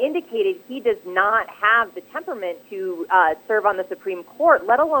 that indicated he does not have the temperament to serve on the Supreme Court,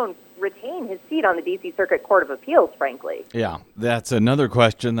 let alone retain his seat on the D.C. Circuit Court of Appeals, frankly. Yeah, that's another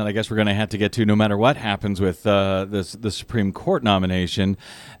question that I guess we're going to have to get to no matter what happens with the Supreme Court nomination.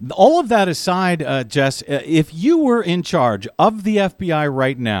 All of that aside, Jess, if you were in charge of the FBI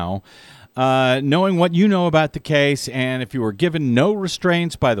right now, knowing what you know about the case, and if you were given no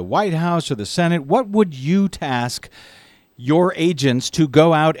restraints by the White House or the Senate, what would you task your agents to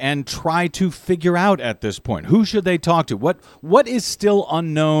go out and try to figure out at this point? Who should they talk to? What is still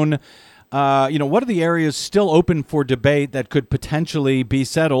unknown? What are the areas still open for debate that could potentially be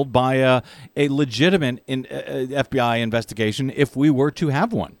settled by a legitimate FBI investigation if we were to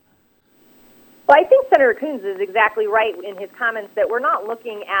have one? Well, I think Senator Coons is exactly right in his comments that we're not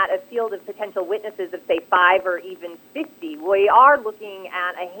looking at a field of potential witnesses of, say, 5 or even 50. We are looking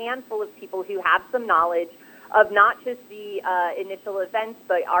at a handful of people who have some knowledge of not just the initial events,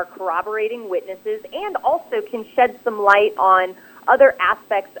 but are corroborating witnesses and also can shed some light on other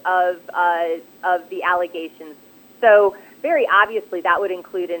aspects of the allegations. So very obviously that would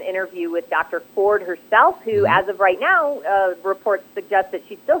include an interview with Dr. Ford herself, who, as of right now, reports suggest that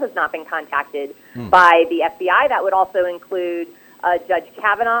she still has not been contacted by the FBI. That would also include Judge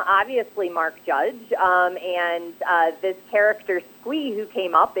Kavanaugh, obviously Mark Judge, and this character Squee, who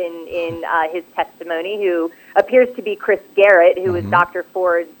came up in his testimony, who appears to be Chris Garrett, who was Dr.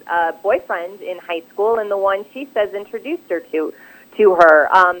 Ford's boyfriend in high school, and the one she says introduced her to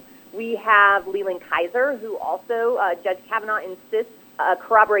her. We have Leland Kaiser, who also, Judge Kavanaugh insists,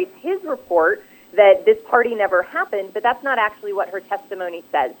 corroborates his report that this party never happened, but that's not actually what her testimony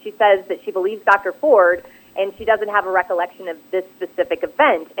says. She says that she believes Dr. Ford, and she doesn't have a recollection of this specific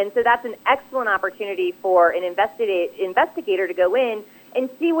event. And so that's an excellent opportunity for an investigator to go in and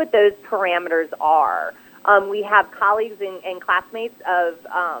see what those parameters are. We have colleagues and classmates of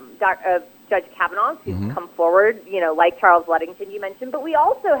Judge Kavanaugh who've come forward, like Charles Ludington you mentioned, but we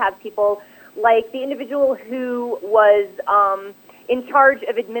also have people like the individual who was in charge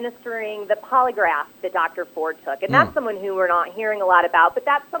of administering the polygraph that Dr. Ford took. And that's someone who we're not hearing a lot about, but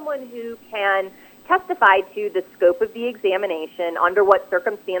that's someone who can testify to the scope of the examination, under what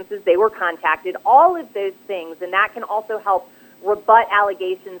circumstances they were contacted, all of those things. And that can also help rebut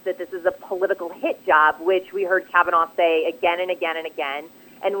allegations that this is a political hit job, which we heard Kavanaugh say again and again and again,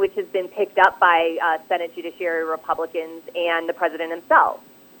 and which has been picked up by Senate Judiciary Republicans and the president himself.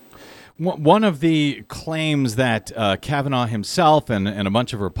 One of the claims that Kavanaugh himself and a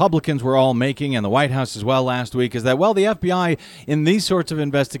bunch of Republicans were all making, and the White House as well last week, is that, well, the FBI in these sorts of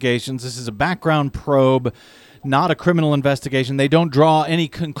investigations, this is a background probe, not a criminal investigation. They don't draw any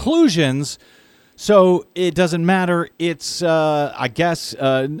conclusions. So it doesn't matter. It's, I guess,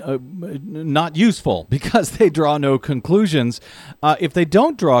 not useful because they draw no conclusions. If they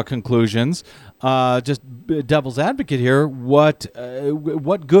don't draw conclusions, just devil's advocate here, what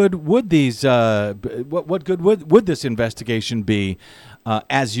good would these what good would this investigation be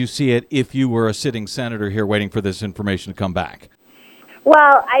as you see it if you were a sitting senator here waiting for this information to come back?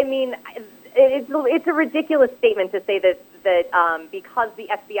 Well, I mean, it's a ridiculous statement to say that because the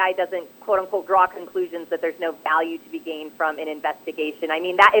FBI doesn't, quote unquote, draw conclusions, that there's no value to be gained from an investigation. I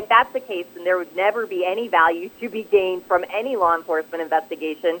mean, that if that's the case, then there would never be any value to be gained from any law enforcement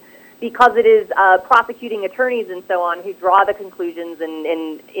investigation, because it is prosecuting attorneys and so on who draw the conclusions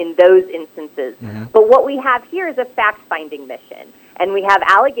in those instances. Mm-hmm. But what we have here is a fact-finding mission, and we have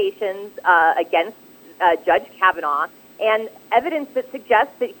allegations against Judge Kavanaugh and evidence that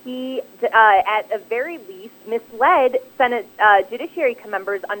suggests that he, at a very least, misled Senate Judiciary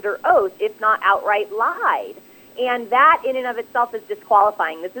members under oath, if not outright lied. And that, in and of itself, is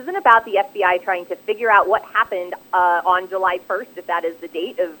disqualifying. This isn't about the FBI trying to figure out what happened on July 1st, if that is the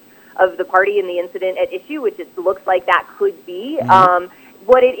date of the party and the incident at issue, which it looks like that could be. Mm-hmm.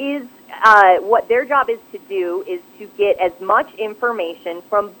 What their job is to do is to get as much information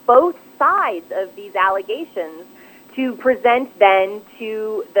from both sides of these allegations to present then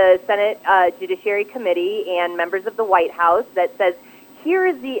to the Senate Judiciary Committee and members of the White House that says, here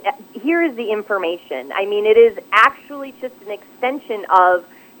is the information. I mean, it is actually just an extension of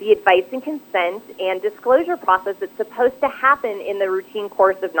the advice and consent and disclosure process that's supposed to happen in the routine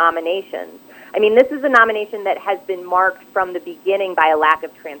course of nominations. I mean, this is a nomination that has been marked from the beginning by a lack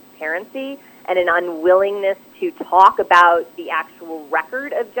of transparency and an unwillingness to talk about the actual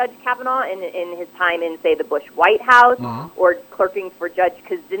record of Judge Kavanaugh in his time in, say, the Bush White House, mm-hmm. or clerking for Judge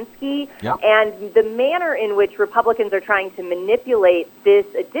Kaczynski. Yep. And the manner in which Republicans are trying to manipulate this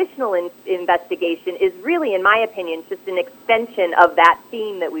additional investigation is really, in my opinion, just an extension of that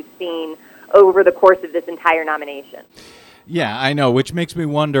theme that we've seen over the course of this entire nomination. Yeah, I know, which makes me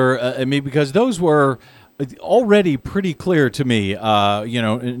wonder, because those were already pretty clear to me,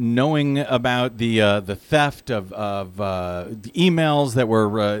 knowing about the theft of the emails that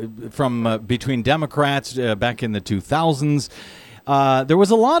were from between Democrats back in the 2000s. There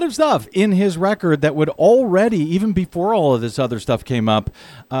was a lot of stuff in his record that would already, even before all of this other stuff came up,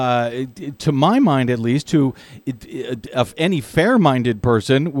 to my mind at least, of any fair-minded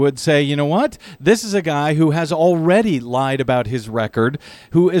person would say, you know what, this is a guy who has already lied about his record,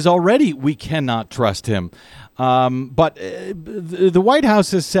 who is already, we cannot trust him. But the White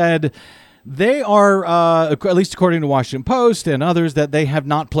House has said they are, at least according to Washington Post and others, that they have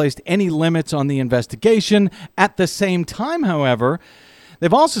not placed any limits on the investigation. At the same time, however,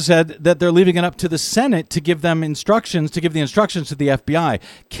 they've also said that they're leaving it up to the Senate to give them instructions, to give the instructions to the FBI.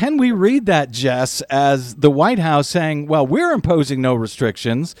 Can we read that, Jess, as the White House saying, well, we're imposing no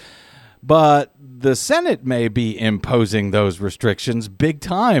restrictions, but the Senate may be imposing those restrictions big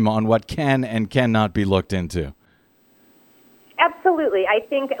time on what can and cannot be looked into? Absolutely. I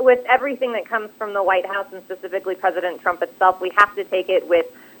think with everything that comes from the White House and specifically President Trump itself, we have to take it with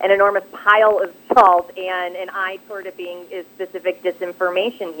an enormous pile of salt and an eye toward it being specific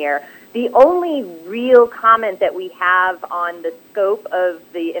disinformation here. The only real comment that we have on the scope of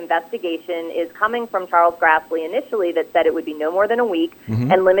the investigation is coming from Charles Grassley initially, that said it would be no more than a week,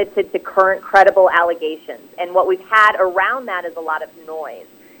 mm-hmm. and limited to current credible allegations. And what we've had around that is a lot of noise.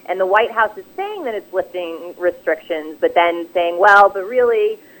 And the White House is saying that it's lifting restrictions, but then saying, well, but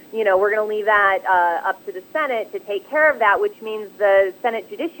really, we're going to leave that up to the Senate to take care of that, which means the Senate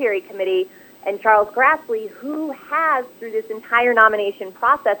Judiciary Committee and Charles Grassley, who has, through this entire nomination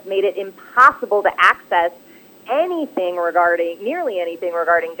process, made it impossible to access nearly anything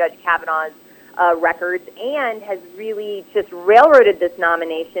regarding Judge Kavanaugh's records, and has really just railroaded this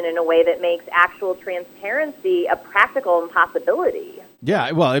nomination in a way that makes actual transparency a practical impossibility.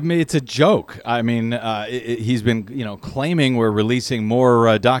 Yeah, well, it's a joke. I mean, he's been, claiming we're releasing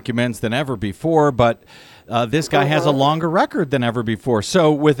more documents than ever before, but this guy has a longer record than ever before.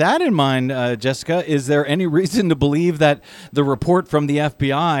 So with that in mind, Jessica, is there any reason to believe that the report from the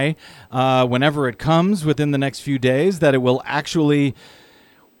FBI, whenever it comes within the next few days, that it will actually...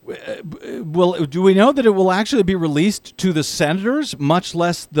 do we know that it will actually be released to the senators, much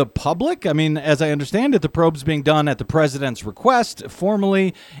less the public? I mean, as I understand it, the probe's being done at the president's request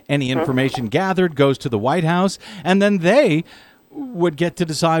formally. Any information gathered goes to the White House, and then they would get to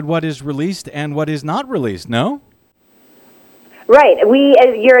decide what is released and what is not released, no? Right.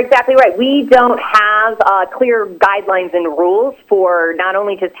 You're exactly right. We don't have clear guidelines and rules for not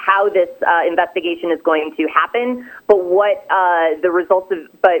only just how this investigation is going to happen, but what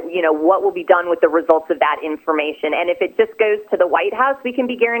what will be done with the results of that information. And if it just goes to the White House, we can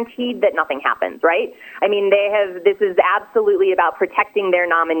be guaranteed that nothing happens, right? I mean, this is absolutely about protecting their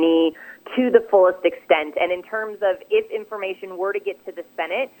nominee to the fullest extent. And in terms of if information were to get to the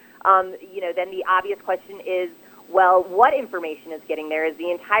Senate, then the obvious question is, well, what information is getting there? Is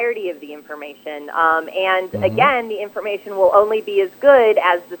the entirety of the information? Again, the information will only be as good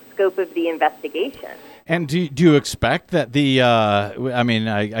as the scope of the investigation. And do you expect that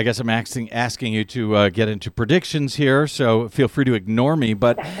I guess I'm asking you to get into predictions here, so feel free to ignore me.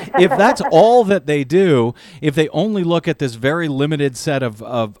 But if that's all that they do, if they only look at this very limited set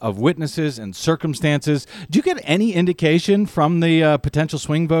of witnesses and circumstances, do you get any indication from the potential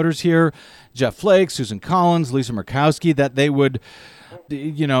swing voters here, Jeff Flake, Susan Collins, Lisa Murkowski, that they would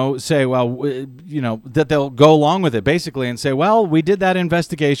say, well, that they'll go along with it basically and say, well, we did that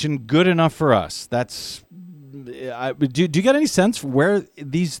investigation, good enough for us? That's, do you get any sense where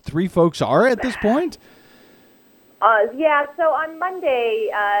these three folks are at this point? So on Monday,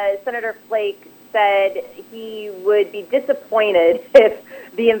 Senator Flake said he would be disappointed if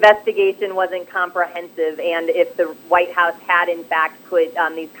the investigation wasn't comprehensive and if the White House had in fact put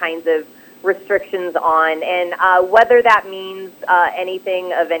these kinds of restrictions on, and whether that means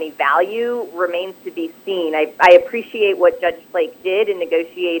anything of any value remains to be seen. I appreciate what Judge Flake did in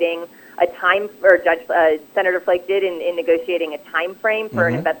negotiating Senator Flake did in negotiating a time frame for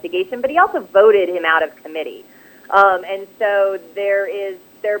an investigation, but he also voted him out of committee, and so there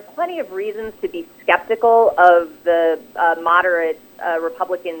are plenty of reasons to be skeptical of the moderate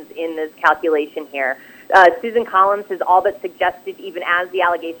Republicans in this calculation here. Susan Collins has all but suggested, even as the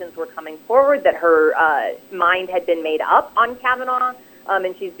allegations were coming forward, that her mind had been made up on Kavanaugh,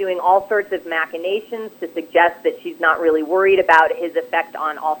 and she's doing all sorts of machinations to suggest that she's not really worried about his effect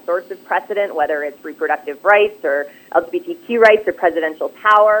on all sorts of precedent, whether it's reproductive rights or LGBTQ rights or presidential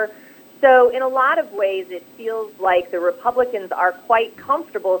power. So in a lot of ways, it feels like the Republicans are quite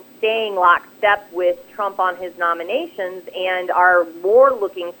comfortable staying lockstep with Trump on his nominations and are more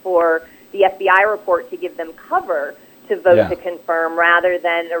looking for the FBI report to give them cover to vote to confirm rather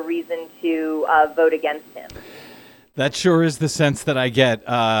than a reason to vote against him. That sure is the sense that I get.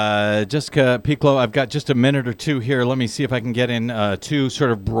 Jessica Pieklo, I've got just a minute or two here. Let me see if I can get in two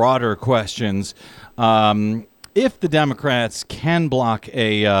sort of broader questions. If the Democrats can block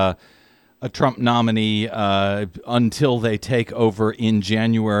a Trump nominee until they take over in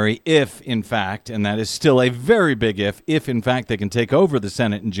January, if in fact, and that is still a very big if in fact they can take over the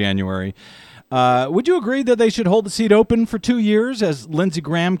Senate in January, would you agree that they should hold the seat open for 2 years, as Lindsey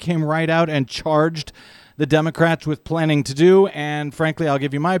Graham came right out and charged the Democrats with planning to do? And frankly, I'll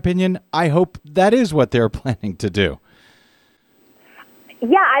give you my opinion. I hope that is what they're planning to do.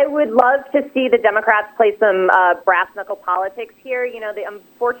 Yeah, I would love to see the Democrats play some brass knuckle politics here. The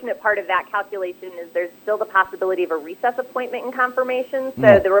unfortunate part of that calculation is there's still the possibility of a recess appointment in confirmation.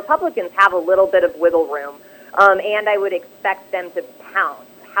 So the Republicans have a little bit of wiggle room, and I would expect them to pounce.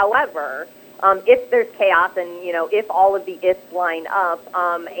 However, if there's chaos and, if all of the ifs line up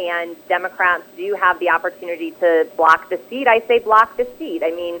and Democrats do have the opportunity to block the seat, I say block the seat.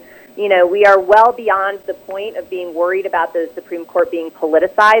 I mean, we are well beyond the point of being worried about the Supreme Court being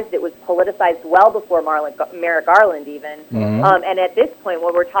politicized. It was politicized well before Merrick Garland even. And at this point,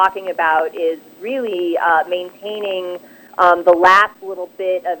 what we're talking about is really maintaining the last little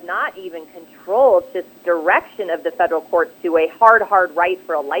bit of not even control, just direction of the federal courts to a hard right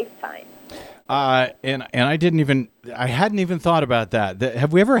for a lifetime. And I hadn't even thought about that.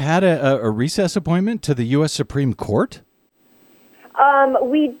 Have we ever had a recess appointment to the U.S. Supreme Court?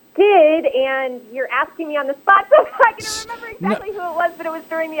 We did, and you're asking me on the spot, so I can remember exactly who it was, but it was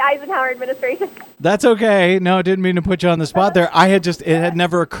during the Eisenhower administration. That's okay. No, I didn't mean to put you on the spot there. It had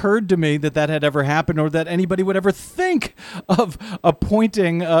never occurred to me that had ever happened or that anybody would ever think of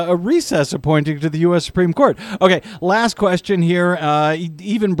appointing a recess appointing to the U.S. Supreme Court. Okay, last question here,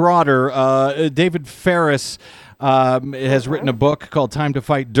 even broader. David Ferris has written a book called Time to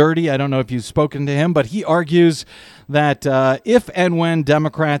Fight Dirty. I don't know if you've spoken to him, but he argues that if and when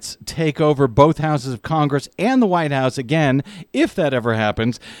Democrats take over both houses of Congress and the White House again, if that ever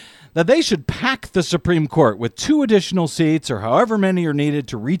happens, that they should pack the Supreme Court with 2 additional seats or however many are needed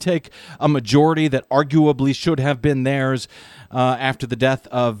to retake a majority that arguably should have been theirs after the death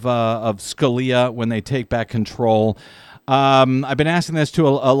of Scalia when they take back control. I've been asking this to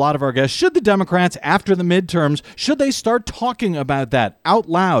a lot of our guests. Should the Democrats, after the midterms, should they start talking about that out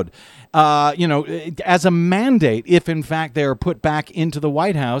loud, as a mandate if, in fact, they are put back into the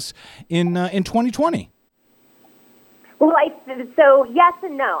White House in 2020? Well, so yes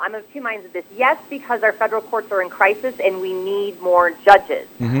and no. I'm of two minds of this. Yes, because our federal courts are in crisis and we need more judges.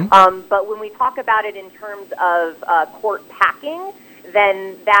 But when we talk about it in terms of court packing,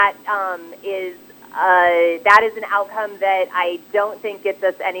 then that is an outcome that I don't think gets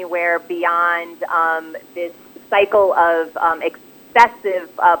us anywhere beyond this cycle of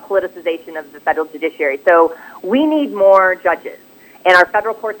excessive politicization of the federal judiciary. So we need more judges. And our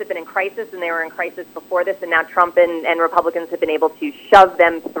federal courts have been in crisis, and they were in crisis before this, and now Trump and Republicans have been able to shove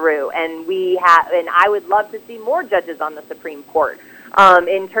them through. And I would love to see more judges on the Supreme Court.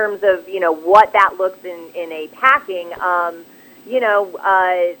 In terms of, what that looks in a packing,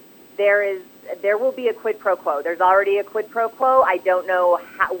 there will be a quid pro quo. There's already a quid pro quo. I don't know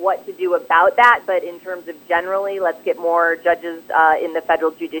what to do about that, but in terms of generally, let's get more judges in the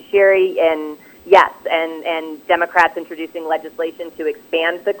federal judiciary, and yes, and Democrats introducing legislation to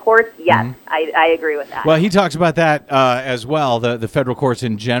expand the courts, yes, I agree with that. Well, he talks about that as well, the federal courts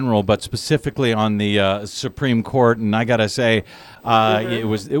in general, but specifically on the Supreme Court, and I got to say, it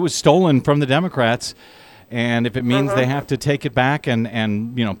was stolen from the Democrats. And if it means they have to take it back and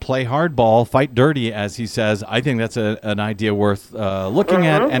play hardball, fight dirty, as he says, I think that's an idea worth looking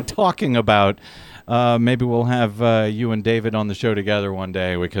at and talking about. Maybe we'll have you and David on the show together one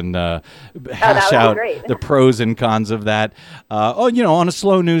day. We can hash out the pros and cons of that. On a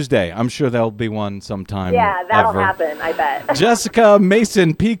slow news day. I'm sure there'll be one sometime. Yeah, that'll happen, I bet. Jessica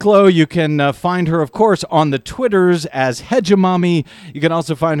Mason Pieklo, you can find her, of course, on the Twitters as Hegemommy. You can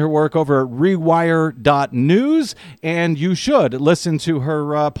also find her work over at rewire.news, and you should listen to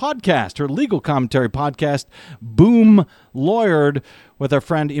her podcast, her legal commentary podcast, Boom Lawyered, with our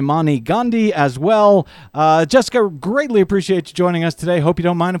friend Imani Gandhi as well. Jessica, greatly appreciate you joining us today. Hope you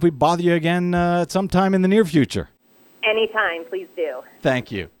don't mind if we bother you again at some time in the near future. Anytime, please do.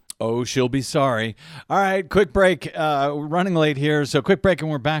 Thank you. Oh, she'll be sorry. All right, quick break. We're running late here, so quick break, and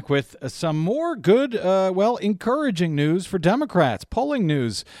we're back with some more good, encouraging news for Democrats, polling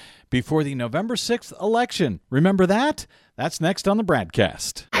news before the November 6th election. Remember that? That's next on the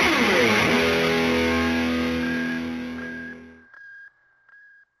BradCast.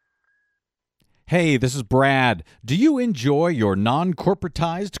 Hey, this is Brad. Do you enjoy your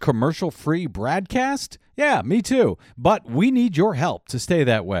non-corporatized, commercial-free BradCast? Yeah, me too. But we need your help to stay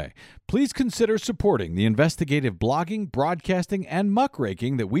that way. Please consider supporting the investigative blogging, broadcasting, and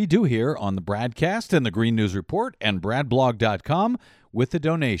muckraking that we do here on the BradCast and the Green News Report and bradblog.com with a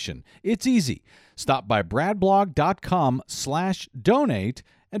donation. It's easy. Stop by bradblog.com/donate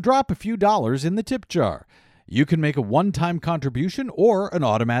and drop a few dollars in the tip jar. You can make a one-time contribution or an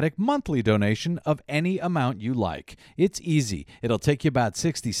automatic monthly donation of any amount you like. It's easy. It'll take you about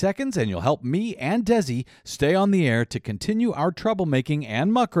 60 seconds, and you'll help me and Desi stay on the air to continue our troublemaking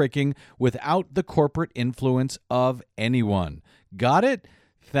and muckraking without the corporate influence of anyone. Got it?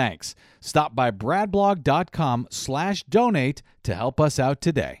 Thanks. Stop by bradblog.com/donate to help us out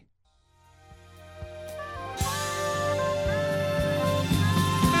today.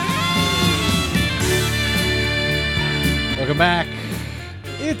 Welcome back.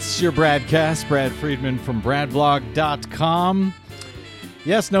 It's your BradCast, Brad Friedman from bradblog.com.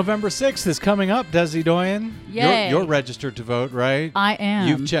 Yes, November 6th is coming up, Desi Doyen. Yay. You're registered to vote, right? I am.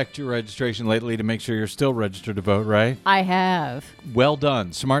 You've checked your registration lately to make sure you're still registered to vote, right? I have. Well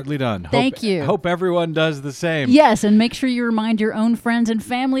done. Smartly done. Thank you. Hope everyone does the same. Yes, and make sure you remind your own friends and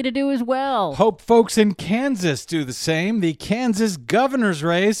family to do as well. Hope folks in Kansas do the same. The Kansas governor's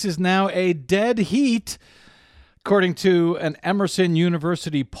race is now a dead heat, according to an Emerson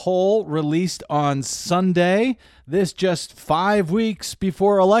University poll released on Sunday. This just 5 weeks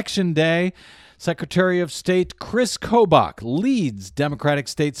before Election Day. Secretary of State Chris Kobach leads Democratic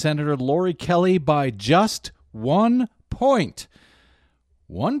State Senator Lori Kelly by just 1 point.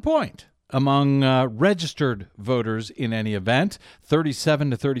 1 point among registered voters in any event, 37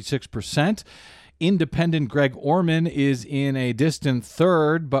 to 36%. Independent Greg Orman is in a distant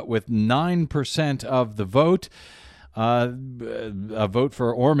third, but with 9% of the vote. A vote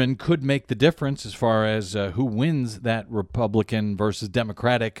for Orman could make the difference as far as who wins that Republican versus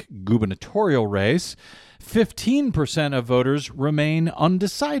Democratic gubernatorial race. 15% of voters remain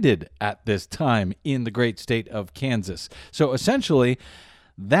undecided at this time in the great state of Kansas. So essentially,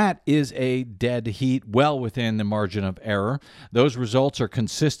 that is a dead heat, well within the margin of error. Those results are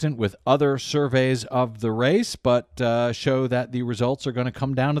consistent with other surveys of the race, but show that the results are going to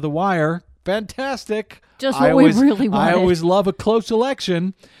come down to the wire Fantastic. Just what we really wanted. I always love a close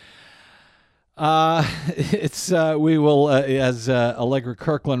election. We will, as Allegra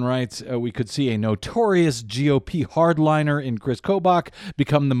Kirkland writes, we could see a notorious GOP hardliner in Chris Kobach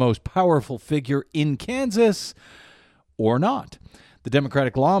become the most powerful figure in Kansas, or not. The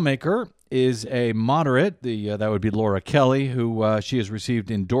Democratic lawmaker is a moderate, that would be Laura Kelly, who she has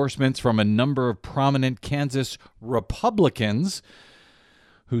received endorsements from a number of prominent Kansas Republicans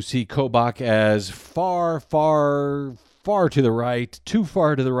who see Kobach as far to the right, too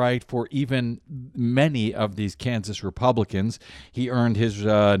far to the right for even many of these Kansas Republicans. He earned his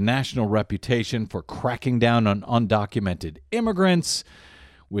national reputation for cracking down on undocumented immigrants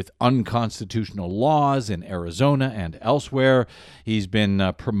with unconstitutional laws in Arizona and elsewhere. He's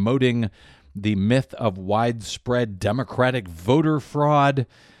been promoting the myth of widespread Democratic voter fraud.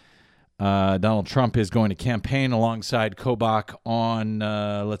 Donald Trump is going to campaign alongside Kobach on,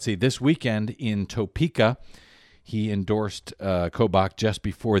 this weekend in Topeka. He endorsed Kobach just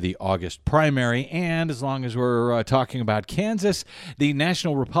before the August primary. And as long as we're talking about Kansas, the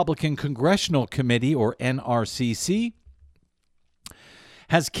National Republican Congressional Committee, or NRCC,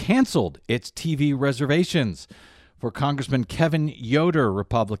 has canceled its TV reservations for Congressman Kevin Yoder,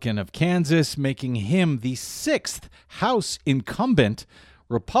 Republican of Kansas, making him the sixth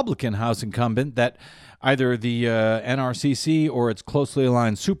Republican House incumbent that either the NRCC or its closely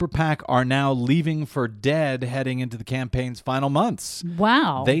aligned super PAC are now leaving for dead heading into the campaign's final months.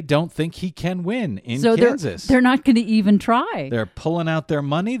 Wow. They don't think he can win in Kansas. They're not going to even try. They're pulling out their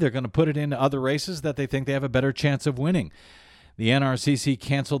money. They're going to put it into other races that they think they have a better chance of winning. The NRCC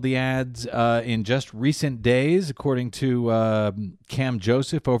canceled the ads in just recent days, according to Cam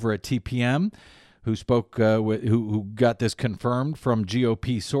Joseph over at TPM, who spoke who got this confirmed from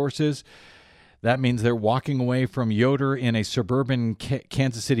GOP sources. That means they're walking away from Yoder in a suburban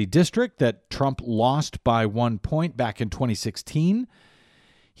Kansas City district that Trump lost by 1 point back in 2016.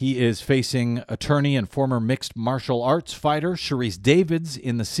 He is facing attorney and former mixed martial arts fighter Sharice Davids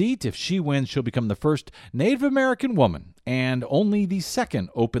in the seat. If she wins, she'll become the first Native American woman and only the second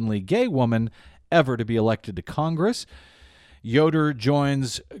openly gay woman ever to be elected to Congress. Yoder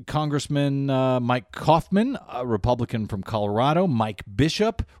joins Congressman Mike Kaufman, a Republican from Colorado, Mike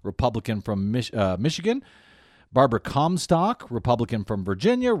Bishop, Republican from Michigan, Barbara Comstock, Republican from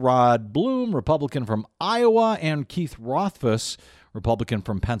Virginia, Rod Bloom, Republican from Iowa, and Keith Rothfuss, Republican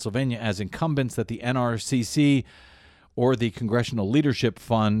from Pennsylvania, as incumbents that the NRCC or the Congressional Leadership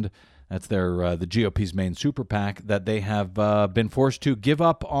Fund, that's the GOP's main super PAC, that they have been forced to give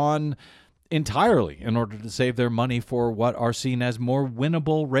up on entirely in order to save their money for what are seen as more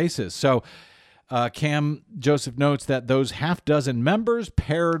winnable races. So Cam Joseph notes that those half dozen members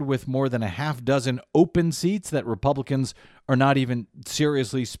paired with more than a half dozen open seats that Republicans are not even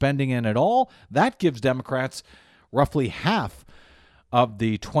seriously spending in at all, that gives Democrats roughly half of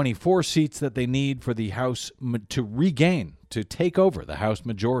the 24 seats that they need for the House to take over the House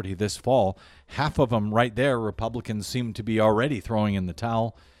majority this fall. Half of them right there, Republicans seem to be already throwing in the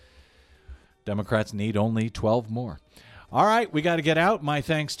towel. Democrats need only 12 more. All right, we got to get out. My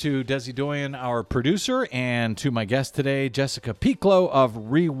thanks to Desi Doyen, our producer, and to my guest today, Jessica Pieklo of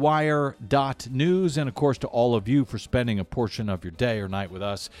Rewire.News, and of course to all of you for spending a portion of your day or night with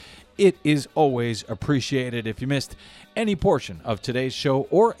us. It is always appreciated. If you missed any portion of today's show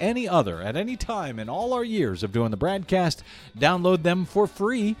or any other at any time in all our years of doing the BradCast, download them for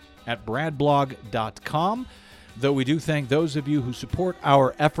free at bradblog.com. Though we do thank those of you who support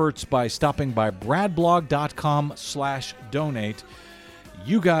our efforts by stopping by bradblog.com/donate.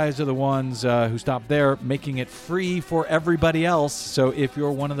 You guys are the ones who stop there, making it free for everybody else. So if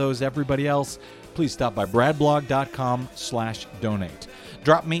you're one of those everybody else, please stop by bradblog.com/donate.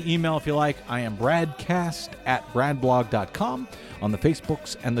 Drop me email if you like. I am bradcast@bradblog.com. On the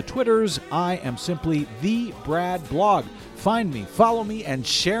Facebooks and the Twitters, I am simply the Brad Blog. Find me, follow me, and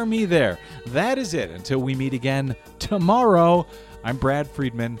share me there. That is it. Until we meet again tomorrow, I'm Brad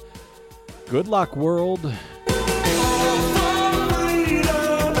Friedman. Good luck, world.